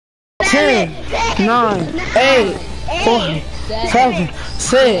10, 9, 8, 7,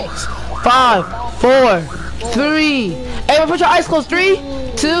 6, 5, 4, 3. Hey, put your eyes closed. 3,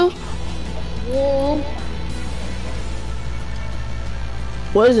 2.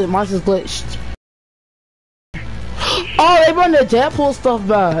 What is it? Mine's just glitched. Oh, they brought the Deadpool stuff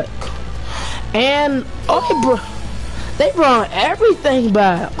back. And oh, they brought everything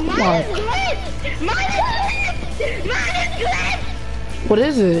back. Oh my. What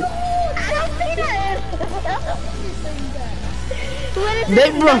is it? I don't see that.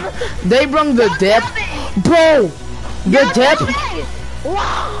 They brung the depth, bro. The depth.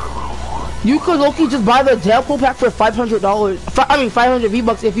 You could low-key just buy the Deadpool pack for $500. I mean 500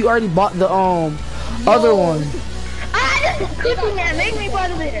 V-bucks if you already bought the other one. Make me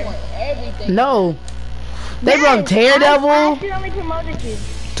part of it. No, they brung Daredevil. I accidentally promoted you.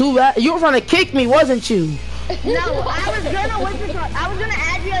 Too bad. You were trying to kick me, wasn't you? No, I was gonna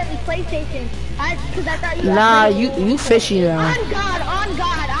add you on PlayStation. Cause I thought you. Nah, you fishy now. On God.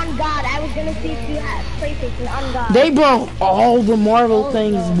 I was gonna see if you had PlayStation. On God. They brought all the Marvel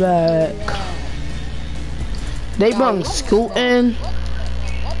things back. They brought Scootin'.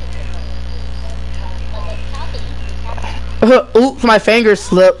 Oops, my finger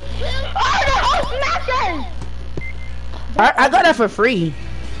slipped. Oh, the Hulk smashes! I got that for free.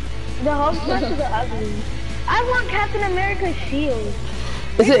 The Hulk smashes are ugly. I want Captain America's shield.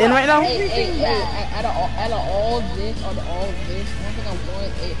 Is it in right now? Hey, out of all this, one thing I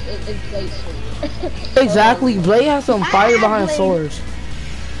want is Blade's sword. Exactly, Blade has some fire behind swords.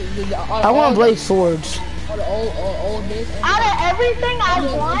 I want Blade swords. All this. Out of everything I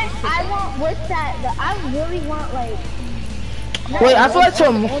want what's that? I really want like. Wait, I feel like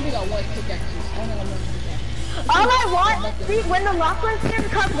some. Only thing I want is pickaxes. All I want, see, when the Rockland skin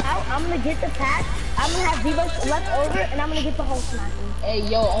comes out, I'm gonna get the pack. I'm gonna have V-Bucks left over, and I'm gonna get the whole smash. Hey,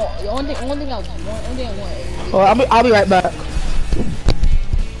 yo, the only thing I want is... Oh, I'll be right back.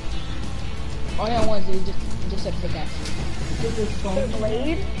 All I want is just a pickaxe. This is so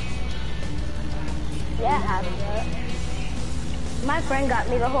Blade. Yeah, I have that. My friend got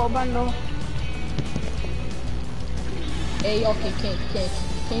me the whole bundle. Hey, yo, can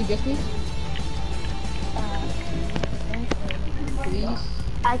you gift me? Please?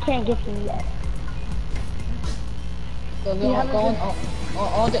 I can't get you yet. So, all thing I want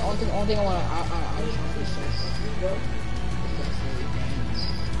to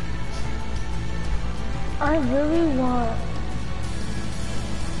I really want.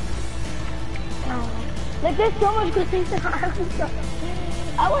 Like there's so much good things that I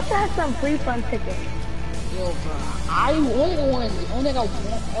wish I had some free fun tickets. Yo, bro, only thing I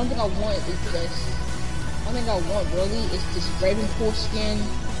want is this. Only thing I want really is this Ravenpool skin,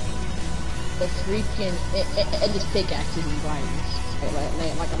 the freaking and this pickaxes and grinders.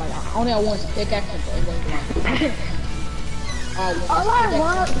 Like only I want is pickaxes and grinders. All I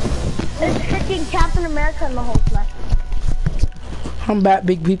want is freaking Captain America and the whole flesh. I'm back,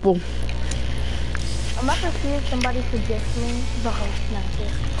 big people. I'm about to see if somebody could gift me the whole smash.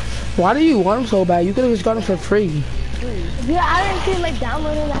 Why do you want them so bad? You could have just got them for free. Yeah, I didn't feel like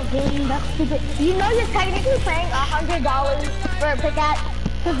downloading that game. That's stupid. You know you're technically paying $100 for a pickaxe.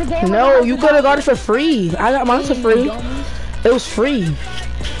 The game no, you could have got it for free. I got mine for free. It was free.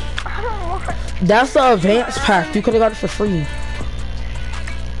 I don't want. That's the advanced pack. You could have got it for free.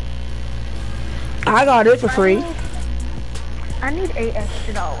 I got it for free. I need $8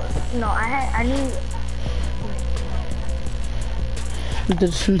 extra. No, I need. I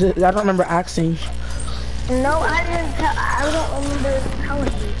don't remember asking. No, I didn't tell. I don't remember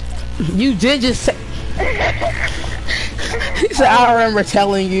telling you. You did just say. He said, I don't remember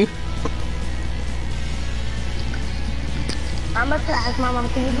telling you. I'm about to ask my mom,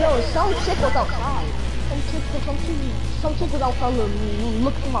 can you go? Some chick was outside. Some chick was outside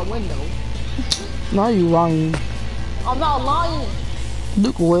looking through my window. No, you lying. I'm not lying.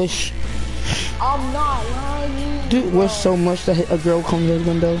 Duke wish. I'm not lying. Duke wish so much that a girl comes in his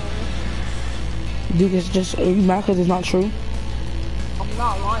window. Duke is just, are you mad because it's not true? I'm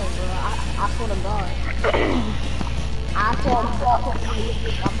not lying, bro. I swear to God. I swear to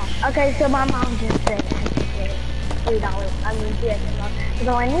God. Okay, so my mom just said $3. I mean, $3 extra.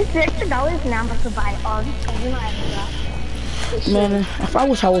 So I need $3 extra, now I'm about to buy all these things. You know, man, if I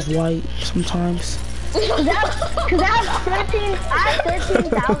wish I was white sometimes. Cause I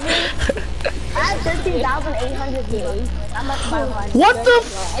have 13,800 views. I'm about to buy one. What the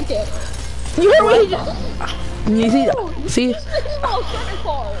f? You heard what he just... You see?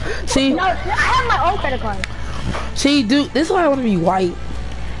 See? No, I have my own credit card. See, dude, this is why I want to be white.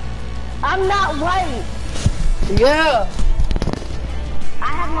 I'm not white. Yeah. I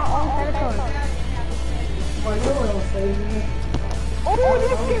have my own credit card. Oh,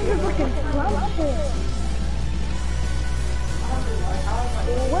 this kid is looking scrumptious.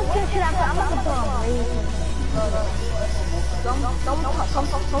 What skin should I put? I'm about to put on blazing.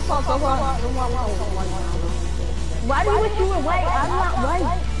 Why do you wish you were white? I'm not white.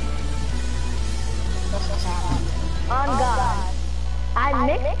 On God. I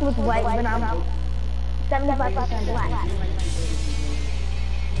mixed with white, but I'm 75% black.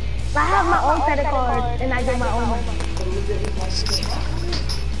 I have my own credit card, and I get my own money.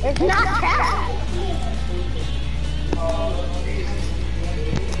 It's not cash.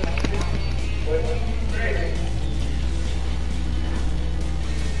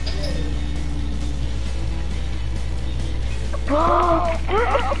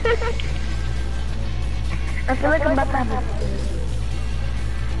 I feel like I'm about to have a...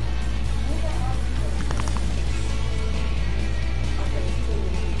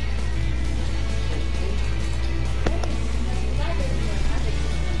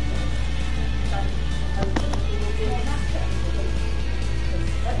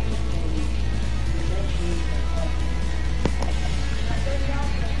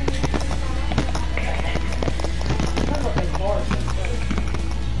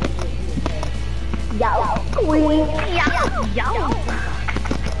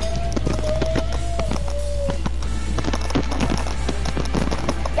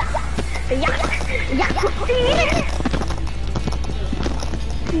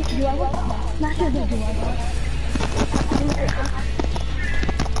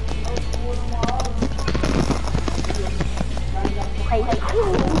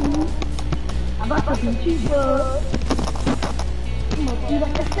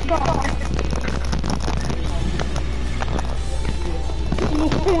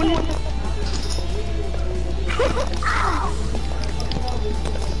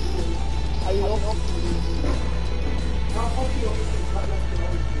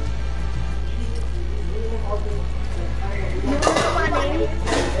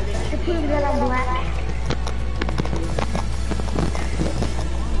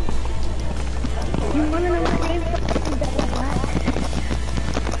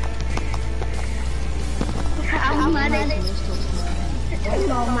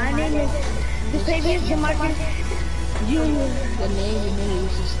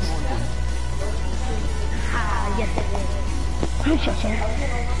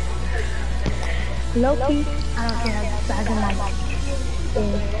 Low-key, I don't care how bad the mic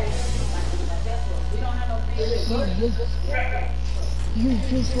is. You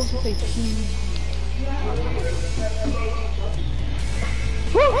just want to say cheese.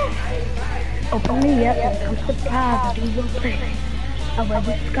 Open me up and come surprise and do your thing. I wear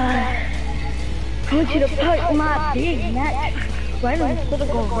the sky. I want you to put my big neck right in the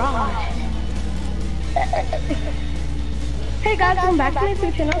little garage. Hey guys, welcome back to my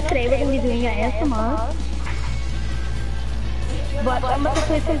YouTube channel. Today we're going to be doing an ASMR. But I'm about to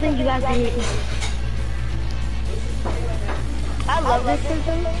play something you guys hate. I love this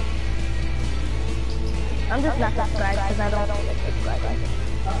system. I'm just not subscribed because I don't like subscribing.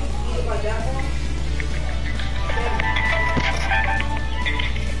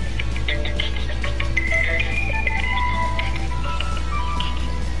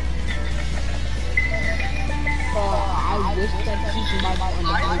 I wish that teaching my on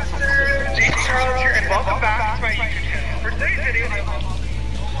the James Charles here, and welcome back to my YouTube channel. For today's video,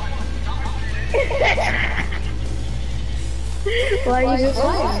 Why are you just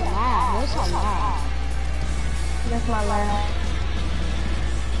What's on that? That's my laugh.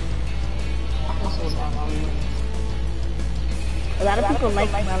 A lot of people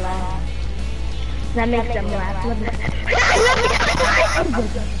like my laugh. That makes them laugh.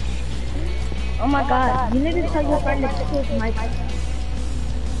 Oh my god, you need to tell your friend to pick his mic.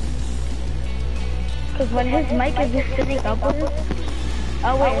 Because when his mic is just sitting upwards...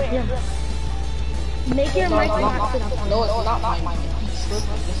 Oh wait, it's him. Make your mic not sit upwards. No, it's not my mic.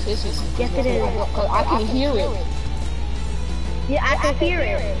 It's his. Yes it is. Because I can hear it. Yeah, I can hear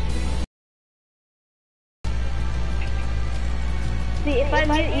it. See, if I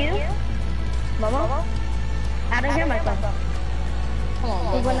mute you... Mama? I don't hear myself. Hold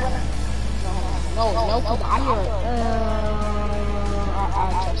on, wait. No, because I hear it.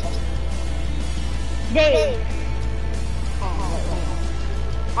 Dave.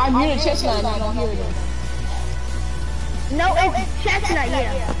 I muted Chestnut and I don't hear it. No, it's Chestnut,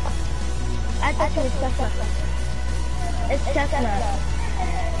 yeah. I thought it was Chestnut. It's Chestnut.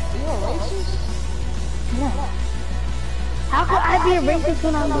 You a racist? No. How could I be a racist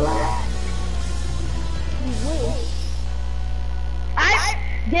when I'm black? You wish.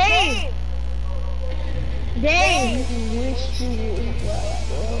 Dave! Dave. Wish you was black,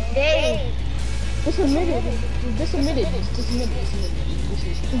 bro. Dave. Just admit it. Just admit it. Just admit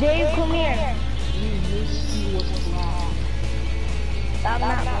it. Dave, come here. You wish you was black. I'm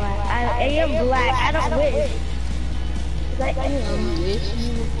not black. I am black. I don't wish. Like, You wish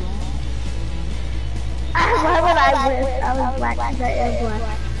you was black. why would I wish I was black? Because I am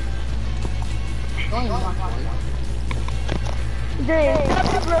black. Don't even rock like Dave, stop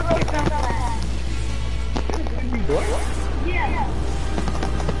the broken black. Yeah.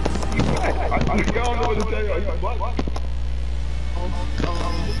 I don't know what to tell you.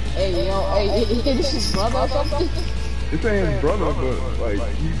 Hey, yo, hey, this is brother or something? This ain't his brother, but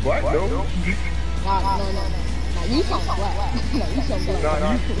like he's black though. No. You sound black. No, you sound black.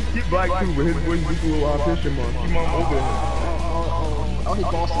 Nah, he's black too, but his voice is a little autistic, man. Keep on over there. Oh, he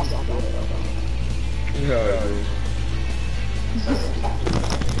Boston's out there. Yeah,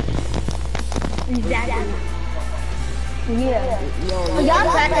 Exactly. Yeah. Yo,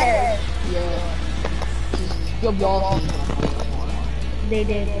 Y'all crackers. yeah. Yo, Boston. They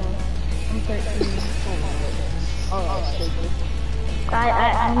did. I'm 13. Alright, stupid.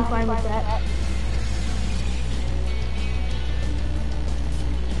 I'm fine with that.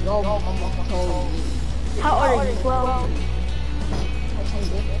 Yo, mama told me. How old are you? 12?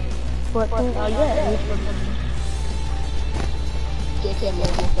 14? Oh yeah.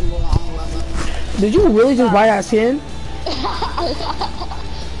 Did you really just buy that skin?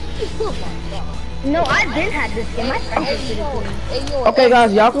 No, I did have this skin. My friend just did it to me. Okay,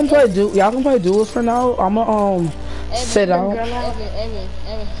 guys, y'all can play duels for now. I'ma sit out. Evan,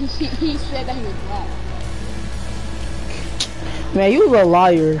 he said that he was black. Man, you was a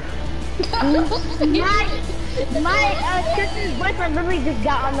liar. My sister's boyfriend literally just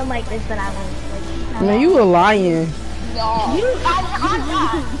got on the mic and said I was like, Man, you were lying. No.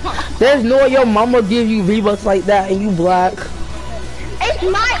 There's no way your mama give you V-Bucks like that and you black. it's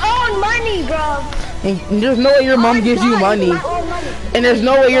my own money, bro. And there's no way your mom gives you money. And there's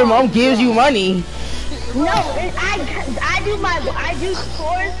no way your mom gives you money. No, I do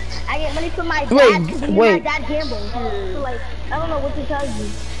scores. I get money from my dad. Wait. My dad gambles. So like, I don't know what to tell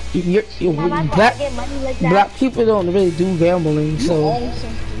you. Black people don't really do gambling, so.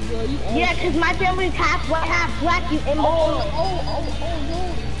 Yeah, cause my family's half white, half black. You immoral. No.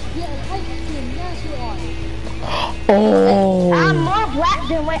 Yeah, light skin, that's why. Oh. I'm more black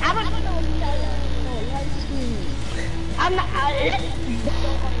than white. I don't know. Light skin. I'm not.